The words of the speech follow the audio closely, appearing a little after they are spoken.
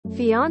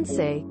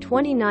Fiancé,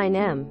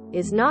 29M,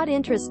 is not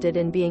interested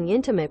in being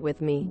intimate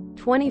with me,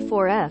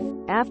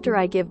 24F, after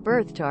I give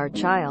birth to our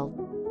child.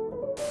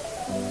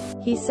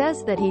 He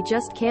says that he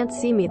just can't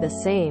see me the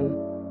same.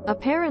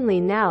 Apparently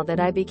now that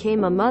I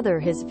became a mother,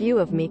 his view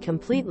of me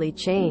completely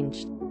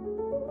changed.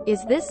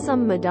 Is this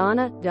some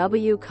Madonna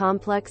W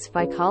complex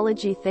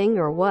psychology thing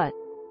or what?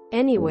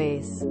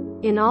 Anyways,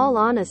 in all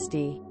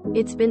honesty,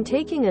 it's been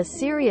taking a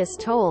serious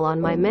toll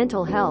on my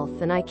mental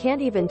health, and I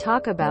can't even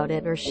talk about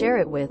it or share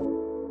it with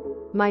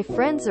my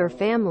friends or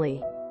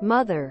family,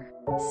 mother,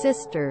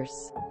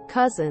 sisters,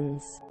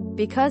 cousins,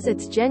 because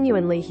it's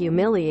genuinely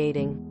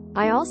humiliating.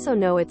 I also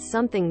know it's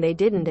something they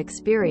didn't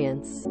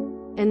experience,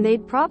 and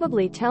they'd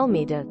probably tell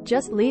me to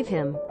just leave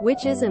him,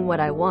 which isn't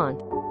what I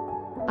want.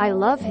 I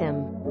love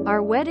him.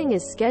 Our wedding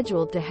is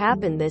scheduled to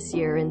happen this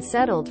year and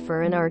settled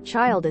for, and our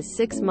child is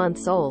 6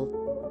 months old.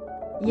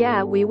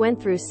 Yeah, we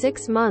went through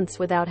 6 months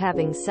without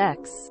having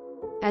sex.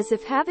 As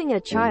if having a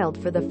child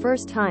for the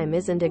first time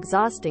isn't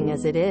exhausting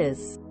as it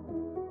is.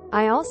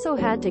 I also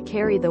had to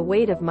carry the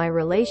weight of my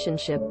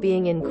relationship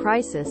being in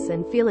crisis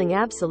and feeling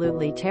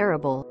absolutely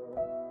terrible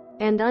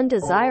and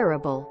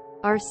undesirable.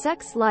 Our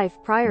sex life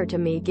prior to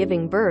me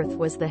giving birth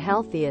was the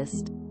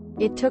healthiest.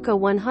 It took a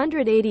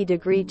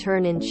 180-degree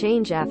turn and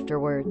change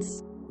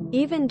afterwards.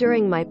 Even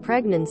during my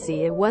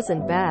pregnancy it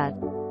wasn't bad.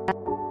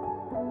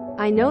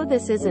 I know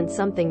this isn't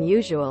something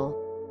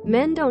usual.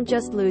 Men don't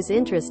just lose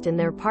interest in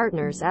their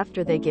partners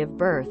after they give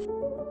birth.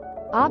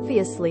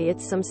 Obviously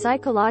it's some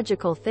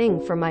psychological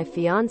thing for my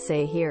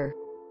fiancé here.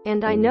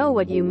 And I know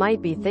what you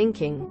might be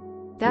thinking.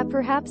 That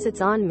perhaps it's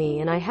on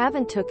me and I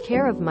haven't took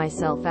care of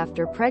myself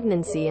after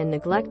pregnancy and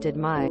neglected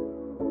my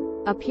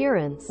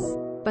appearance.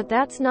 But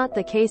that's not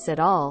the case at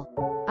all.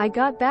 I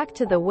got back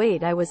to the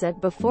weight I was at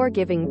before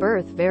giving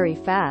birth very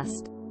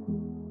fast.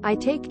 I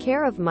take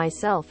care of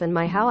myself and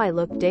how I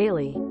look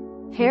daily.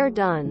 Hair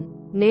done,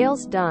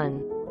 nails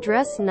done,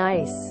 dress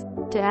nice.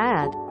 To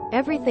add,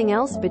 everything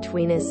else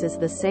between us is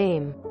the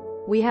same.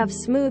 We have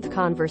smooth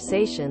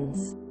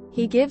conversations.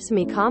 He gives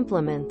me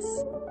compliments,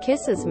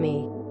 kisses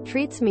me,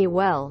 treats me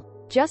well,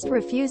 just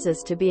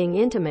refuses to being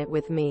intimate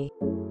with me.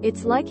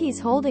 It's like he's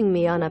holding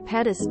me on a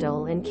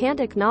pedestal and can't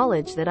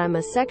acknowledge that I'm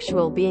a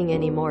sexual being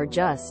anymore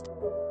just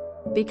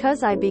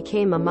because I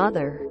became a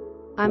mother.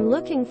 I'm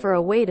looking for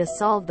a way to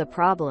solve the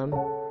problem.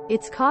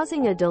 It's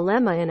causing a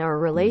dilemma in our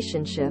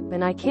relationship,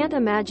 and I can't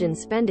imagine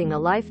spending a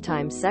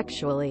lifetime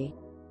sexually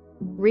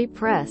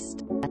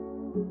repressed.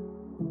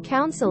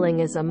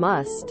 Counseling is a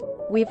must.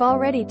 We've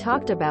already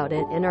talked about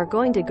it and are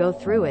going to go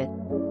through it.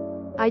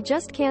 I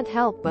just can't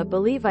help but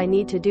believe I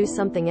need to do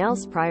something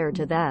else prior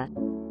to that.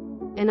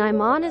 And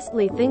I'm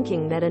honestly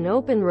thinking that an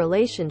open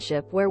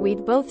relationship where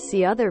we'd both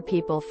see other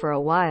people for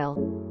a while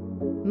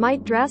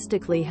might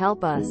drastically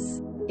help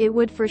us. It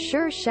would for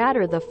sure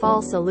shatter the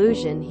false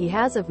illusion he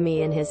has of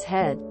me in his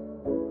head.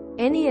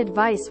 Any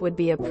advice would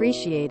be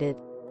appreciated.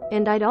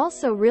 And I'd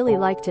also really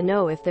like to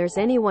know if there's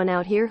anyone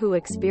out here who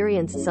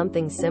experienced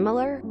something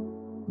similar.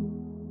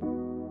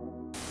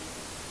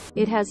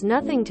 It has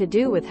nothing to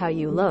do with how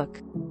you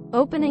look.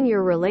 Opening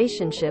your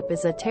relationship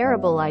is a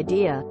terrible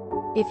idea.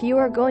 If you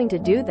are going to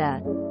do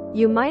that,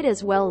 you might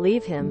as well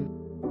leave him.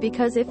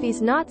 Because if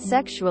he's not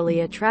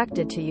sexually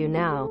attracted to you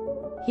now,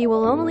 he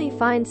will only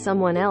find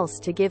someone else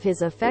to give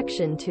his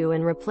affection to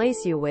and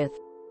replace you with.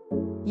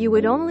 You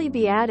would only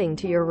be adding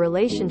to your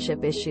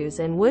relationship issues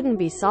and wouldn't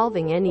be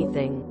solving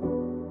anything.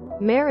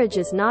 Marriage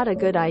is not a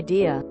good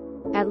idea.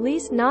 At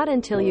least not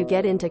until you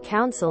get into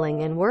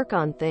counseling and work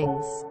on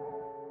things.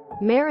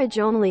 Marriage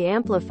only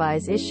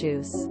amplifies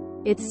issues.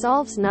 It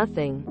solves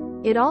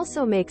nothing. It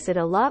also makes it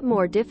a lot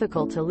more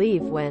difficult to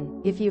leave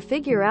if you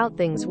figure out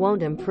things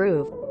won't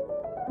improve.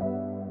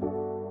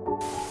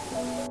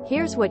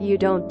 Here's what you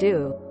don't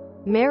do.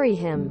 Marry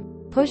him.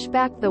 Push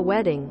back the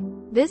wedding.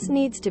 This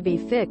needs to be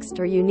fixed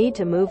or you need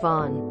to move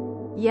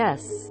on.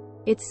 Yes,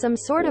 it's some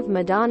sort of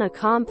Madonna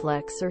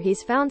complex, or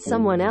he's found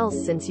someone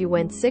else since you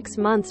went 6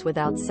 months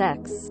without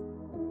sex.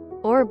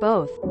 Or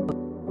both.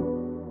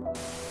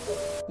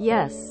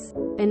 Yes,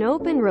 an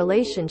open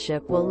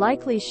relationship will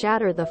likely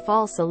shatter the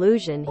false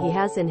illusion he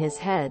has in his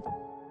head.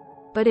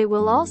 But it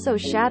will also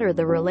shatter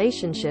the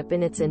relationship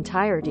in its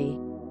entirety.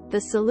 The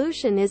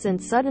solution isn't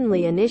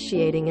suddenly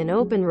initiating an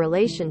open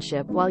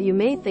relationship while you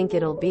may think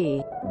it'll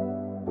be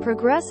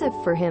progressive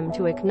for him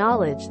to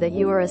acknowledge that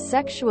you are a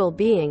sexual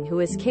being who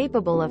is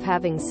capable of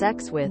having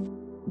sex with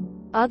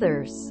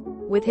others.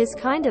 With his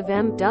kind of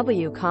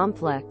MW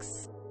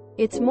complex,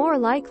 it's more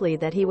likely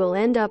that he will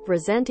end up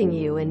resenting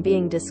you and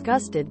being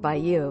disgusted by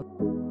you,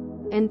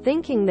 and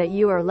thinking that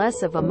you are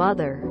less of a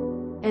mother.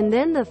 And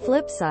then the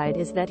flip side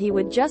is that he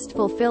would just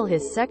fulfill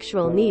his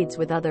sexual needs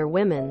with other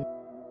women,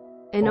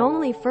 and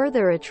only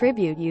further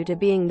attribute you to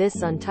being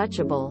this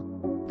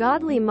untouchable,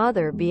 godly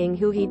mother being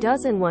who he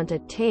doesn't want to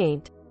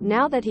taint,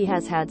 now that he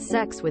has had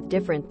sex with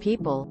different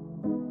people.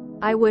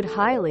 I would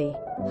highly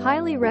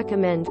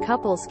recommend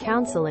couples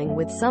counseling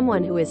with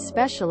someone who is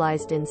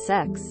specialized in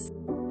sex,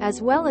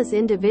 as well as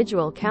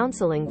individual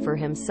counseling for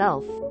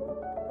himself.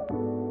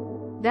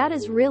 That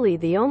is really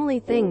the only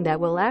thing that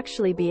will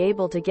actually be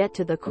able to get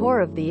to the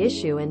core of the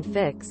issue and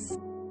fix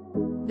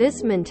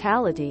this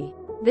mentality.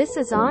 This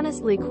is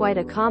honestly quite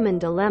a common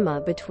dilemma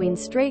between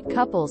straight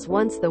couples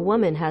once the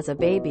woman has a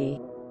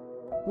baby.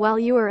 While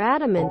you are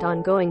adamant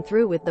on going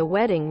through with the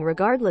wedding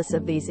regardless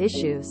of these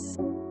issues,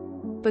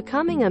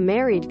 becoming a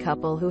married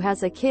couple who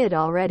has a kid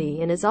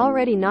already and is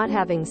already not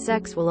having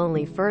sex will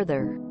only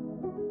further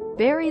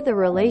bury the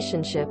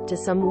relationship to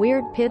some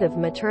weird pit of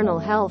maternal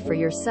hell for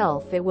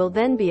yourself. It will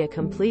then be a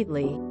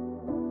completely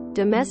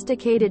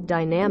domesticated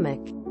dynamic.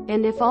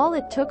 And if all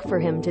it took for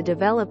him to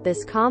develop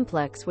this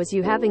complex was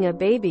you having a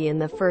baby in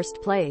the first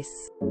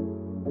place,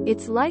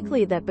 it's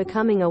likely that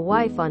becoming a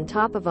wife on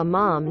top of a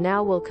mom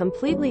now will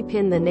completely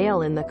pin the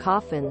nail in the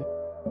coffin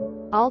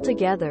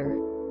altogether.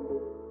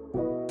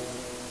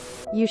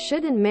 You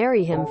shouldn't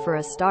marry him for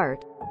a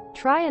start.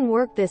 Try and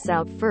work this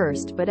out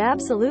first, but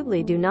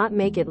absolutely do not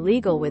make it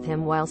legal with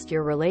him whilst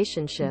your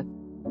relationship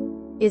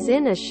is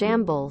in a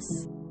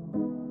shambles.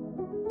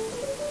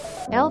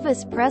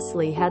 Elvis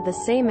Presley had the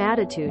same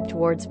attitude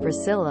towards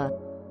Priscilla.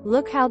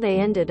 Look how they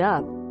ended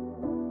up.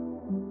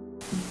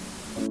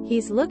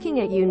 He's looking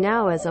at you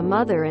now as a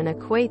mother and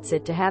equates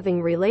it to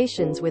having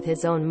relations with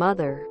his own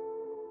mother.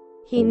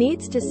 He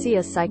needs to see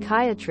a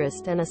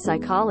psychiatrist and a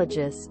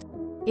psychologist.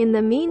 In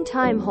the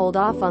meantime, hold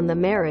off on the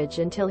marriage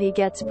until he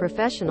gets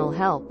professional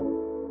help.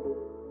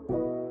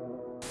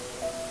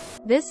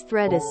 This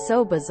thread is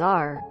so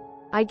bizarre.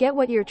 I get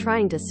what you're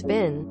trying to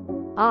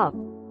spin up,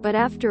 but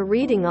after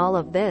reading all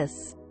of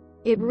this,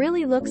 it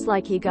really looks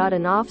like he got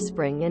an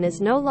offspring and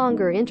is no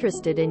longer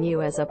interested in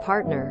you as a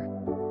partner.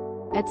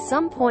 At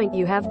some point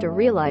you have to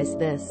realize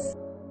this.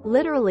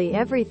 Literally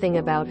everything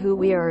about who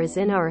we are is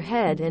in our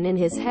head, and in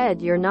his head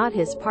you're not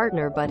his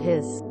partner but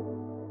his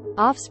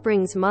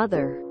offspring's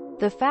mother.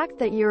 The fact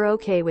that you're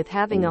okay with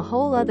having a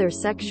whole other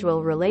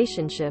sexual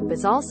relationship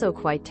is also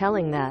quite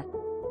telling that,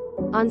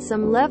 on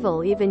some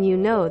level, even you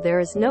know there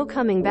is no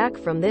coming back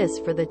from this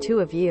for the two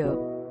of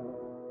you.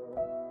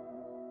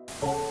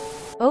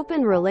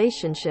 Open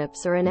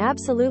relationships are an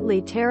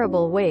absolutely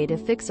terrible way to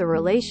fix a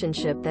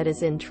relationship that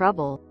is in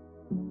trouble.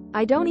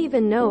 I don't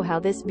even know how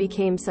this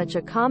became such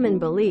a common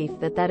belief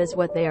that that is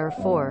what they are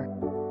for.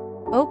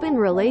 Open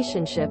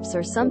relationships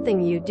are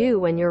something you do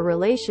when your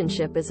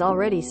relationship is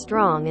already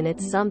strong, and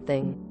it's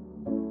something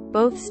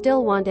both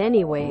still want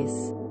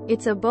anyways.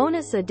 It's a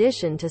bonus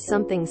addition to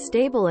something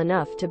stable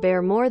enough to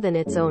bear more than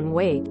its own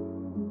weight,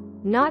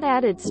 not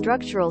added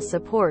structural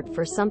support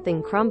for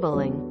something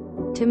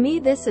crumbling. To me,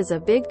 this is a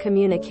big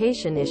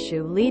communication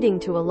issue leading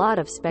to a lot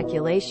of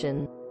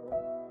speculation.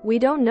 We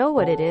don't know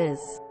what it is.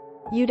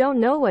 You don't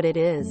know what it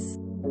is.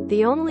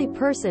 The only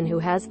person who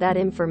has that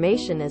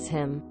information is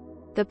him.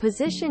 The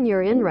position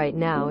you're in right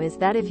now is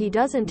that if he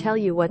doesn't tell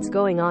you what's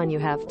going on, you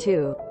have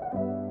two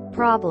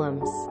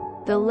problems.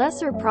 The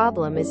lesser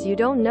problem is you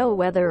don't know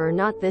whether or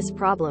not this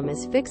problem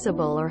is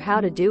fixable or how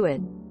to do it.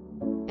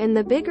 And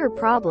the bigger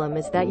problem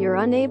is that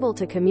you're unable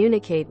to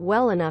communicate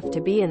well enough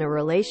to be in a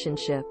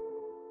relationship.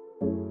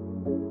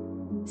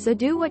 So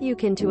do what you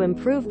can to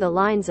improve the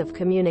lines of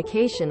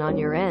communication on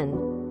your end,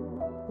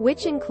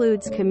 which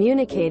includes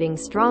communicating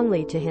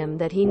strongly to him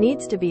that he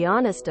needs to be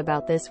honest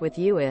about this with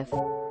you if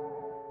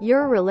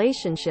your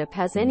relationship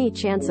has any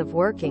chance of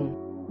working.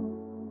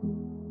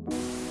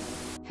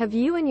 Have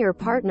you and your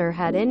partner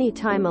had any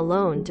time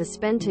alone to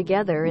spend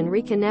together and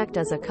reconnect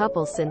as a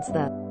couple since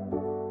the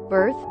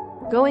birth?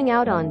 Going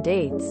out on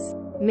dates?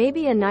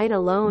 Maybe a night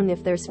alone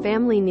if there's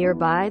family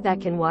nearby that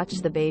can watch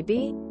the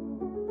baby?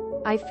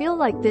 I feel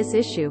like this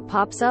issue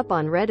pops up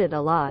on Reddit a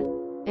lot,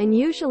 and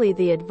usually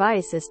the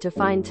advice is to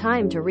find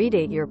time to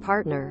redate your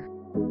partner.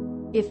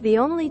 If the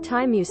only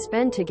time you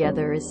spend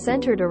together is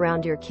centered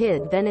around your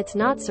kid, then it's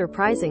not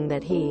surprising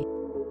that he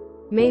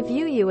may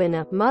view you in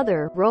a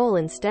mother role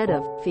instead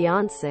of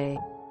fiancé.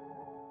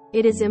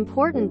 It is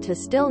important to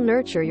still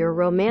nurture your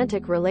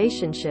romantic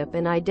relationship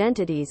and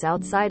identities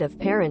outside of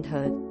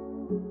parenthood.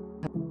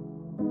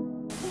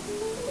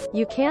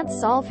 You can't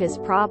solve his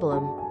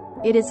problem.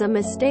 It is a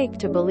mistake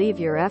to believe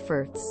your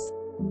efforts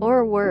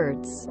or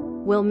words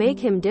will make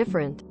him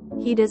different.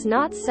 He does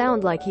not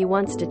sound like he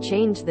wants to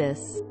change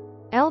this.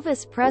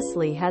 Elvis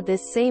Presley had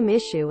this same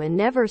issue and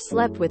never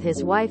slept with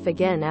his wife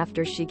again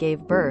after she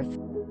gave birth.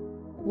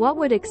 What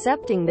would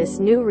accepting this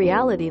new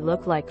reality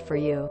look like for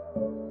you?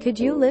 Could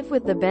you live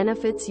with the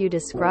benefits you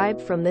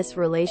described from this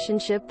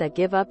relationship that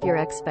give up your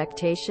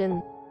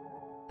expectation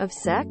of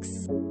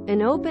sex?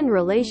 An open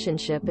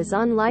relationship is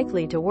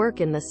unlikely to work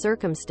in the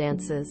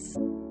circumstances,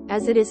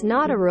 as it is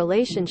not a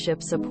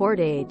relationship support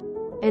aid,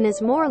 and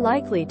is more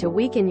likely to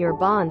weaken your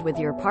bond with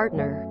your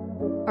partner.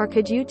 Or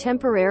could you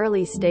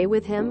temporarily stay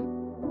with him?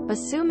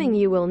 Assuming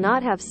you will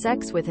not have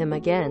sex with him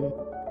again,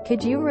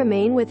 could you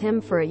remain with him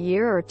for a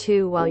year or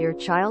two while your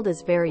child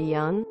is very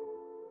young?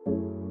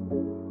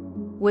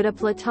 Would a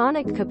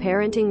platonic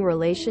co-parenting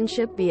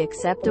relationship be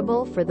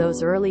acceptable for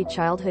those early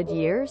childhood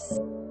years?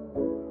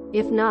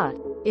 If not,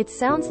 it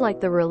sounds like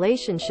the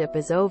relationship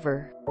is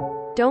over.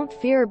 Don't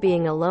fear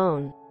being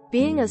alone.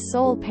 Being a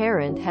sole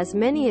parent has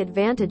many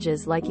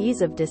advantages like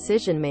ease of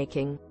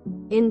decision-making.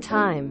 In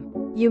time,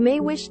 you may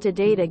wish to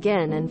date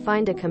again and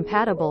find a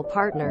compatible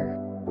partner.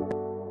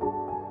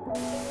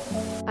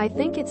 I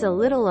think it's a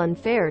little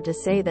unfair to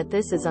say that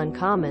this is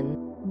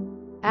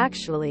uncommon.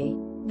 Actually,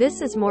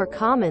 this is more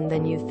common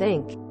than you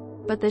think.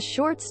 But the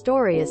short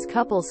story is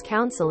couples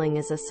counseling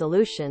is a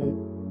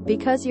solution.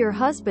 Because your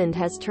husband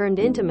has turned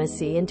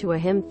intimacy into a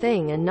him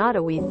thing and not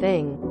a we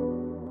thing.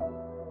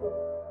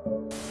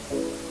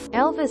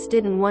 Elvis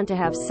didn't want to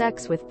have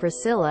sex with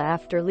Priscilla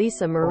after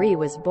Lisa Marie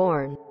was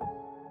born.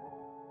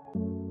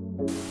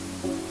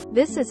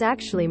 This is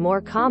actually more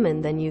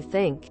common than you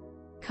think.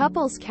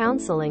 Couples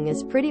counseling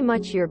is pretty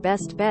much your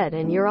best bet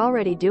and you're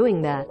already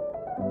doing that.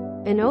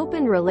 An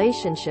open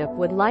relationship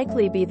would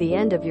likely be the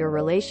end of your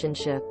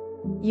relationship.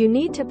 You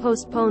need to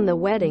postpone the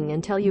wedding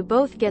until you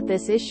both get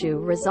this issue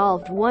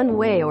resolved one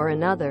way or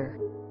another.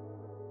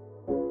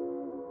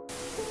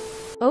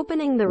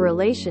 Opening the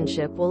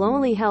relationship will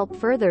only help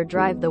further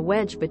drive the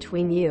wedge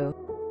between you.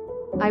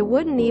 I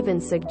wouldn't even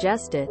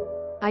suggest it.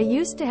 I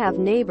used to have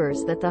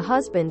neighbors that the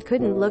husband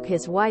couldn't look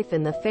his wife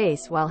in the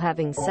face while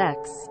having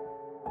sex.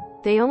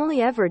 They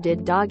only ever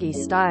did doggy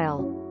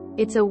style.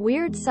 It's a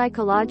weird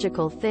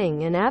psychological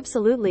thing and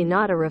absolutely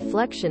not a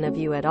reflection of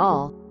you at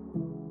all.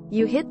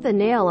 You hit the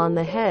nail on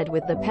the head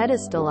with the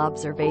pedestal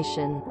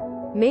observation.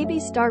 Maybe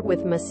start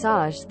with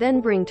massage,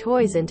 then bring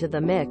toys into the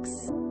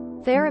mix.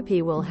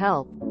 Therapy will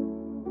help.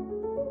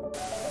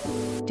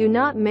 Do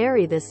not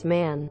marry this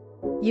man.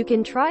 You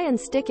can try and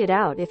stick it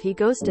out if he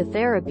goes to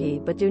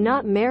therapy, but do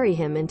not marry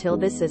him until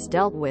this is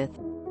dealt with.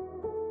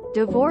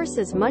 Divorce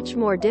is much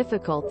more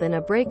difficult than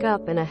a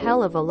breakup and a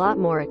hell of a lot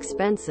more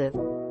expensive.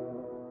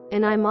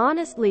 And I'm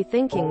honestly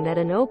thinking that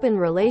an open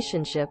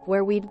relationship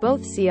where we'd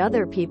both see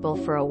other people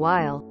for a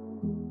while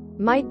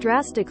might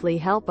drastically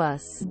help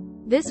us.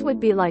 This would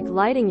be like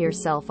lighting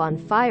yourself on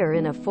fire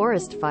in a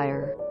forest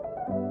fire.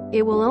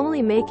 It will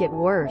only make it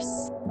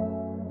worse.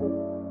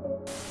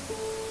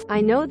 I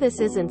know this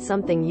isn't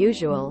something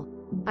usual.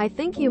 I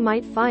think you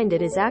might find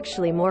it is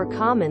actually more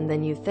common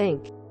than you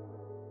think.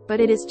 But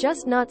it is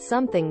just not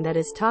something that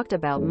is talked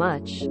about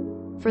much.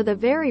 For the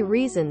very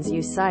reasons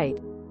you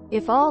cite.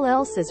 If all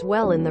else is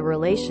well in the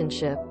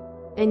relationship,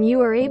 and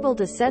you are able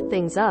to set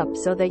things up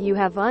so that you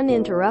have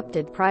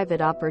uninterrupted private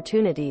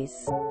opportunities,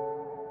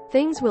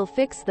 things will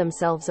fix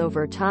themselves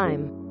over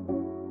time.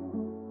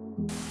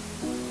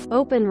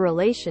 Open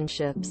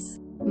relationships,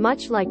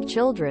 much like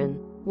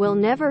children, will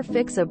never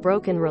fix a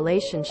broken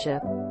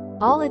relationship.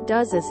 All it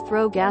does is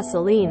throw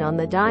gasoline on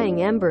the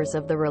dying embers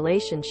of the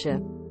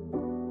relationship.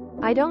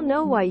 I don't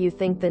know why you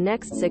think the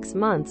next 6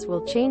 months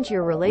will change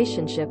your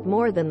relationship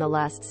more than the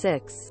last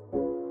 6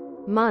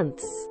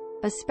 months.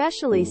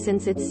 Especially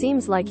since it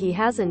seems like he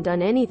hasn't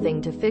done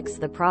anything to fix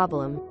the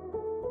problem.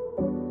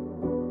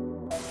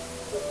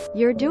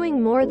 You're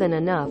doing more than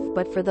enough,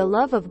 but for the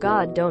love of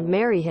God, don't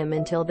marry him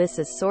until this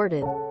is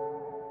sorted.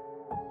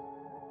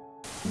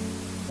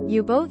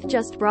 You both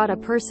just brought a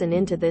person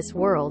into this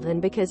world, and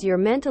because your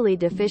mentally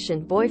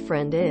deficient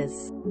boyfriend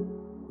is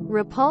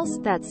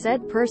repulsed that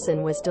said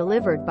person was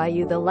delivered by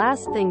you, the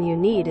last thing you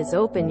need is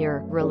open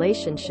your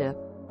relationship.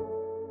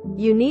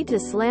 You need to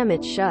slam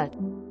it shut.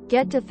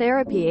 Get to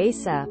therapy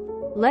ASAP.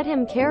 Let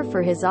him care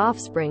for his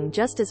offspring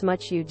just as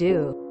much you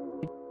do.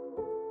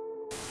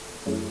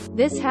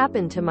 This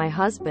happened to my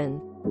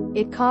husband.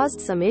 It caused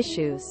some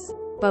issues,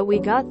 but we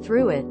got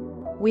through it.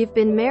 We've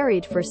been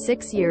married for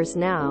 6 years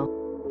now.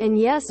 And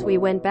yes, we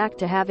went back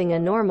to having a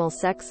normal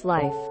sex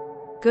life.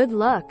 Good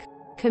luck.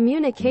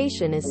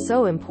 Communication is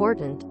so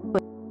important.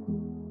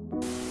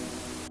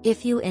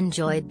 If you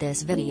enjoyed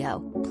this video,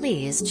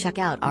 please check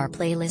out our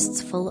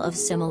playlists full of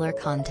similar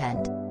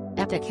content.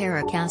 Epic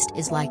Haircast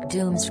is like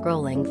doom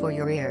scrolling for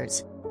your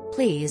ears.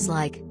 Please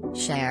like,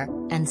 share,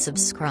 and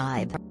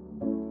subscribe.